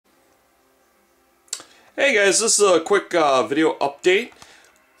Hey guys, this is a quick video update.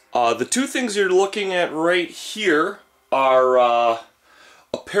 The two things you're looking at right here are a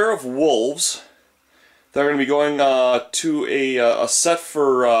pair of wolves that are going to be going to a set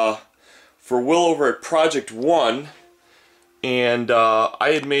for Will over at Project One, and I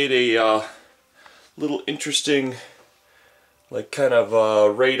had made a little interesting, like, kind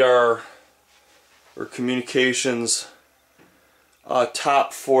of radar or communications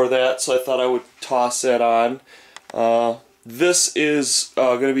top for that, so I thought I would toss that on. This is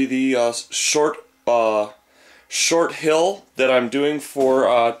going to be the short hill that I'm doing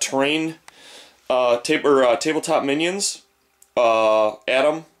for terrain tabletop minions.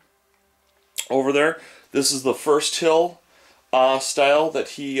 Adam over there. This is the first hill style that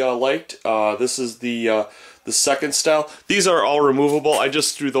he liked. This is the second style. These are all removable. I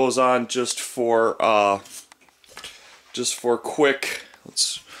just threw those on just for quick.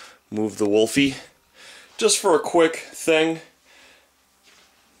 Let's move the Wolfie. Just for a quick thing.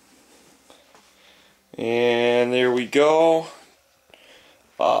 And there we go.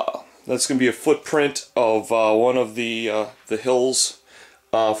 That's going to be a footprint of one of the hills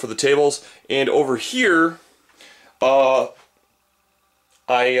for the tables. And over here, I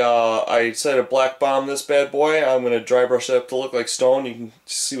decided to black bomb this bad boy. I'm going to dry brush it up to look like stone. You can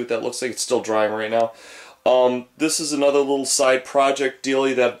see what that looks like. It's still drying right now. This is another little side project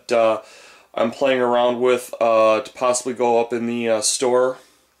dealy that I'm playing around with to possibly go up in the store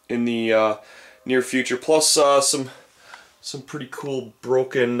in the near future. Plus some pretty cool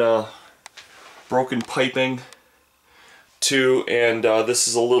broken piping too. And this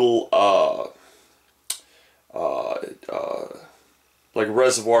is a little like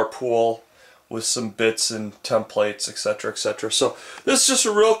reservoir pool with some bits and templates, etc., etc. So this is just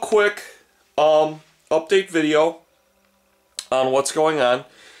a real quick update video on what's going on,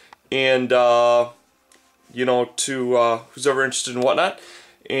 and you know, to who's ever interested in whatnot,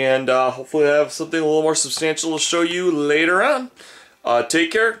 and hopefully I have something a little more substantial to show you later on.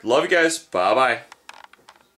 Take care, love you guys, bye bye.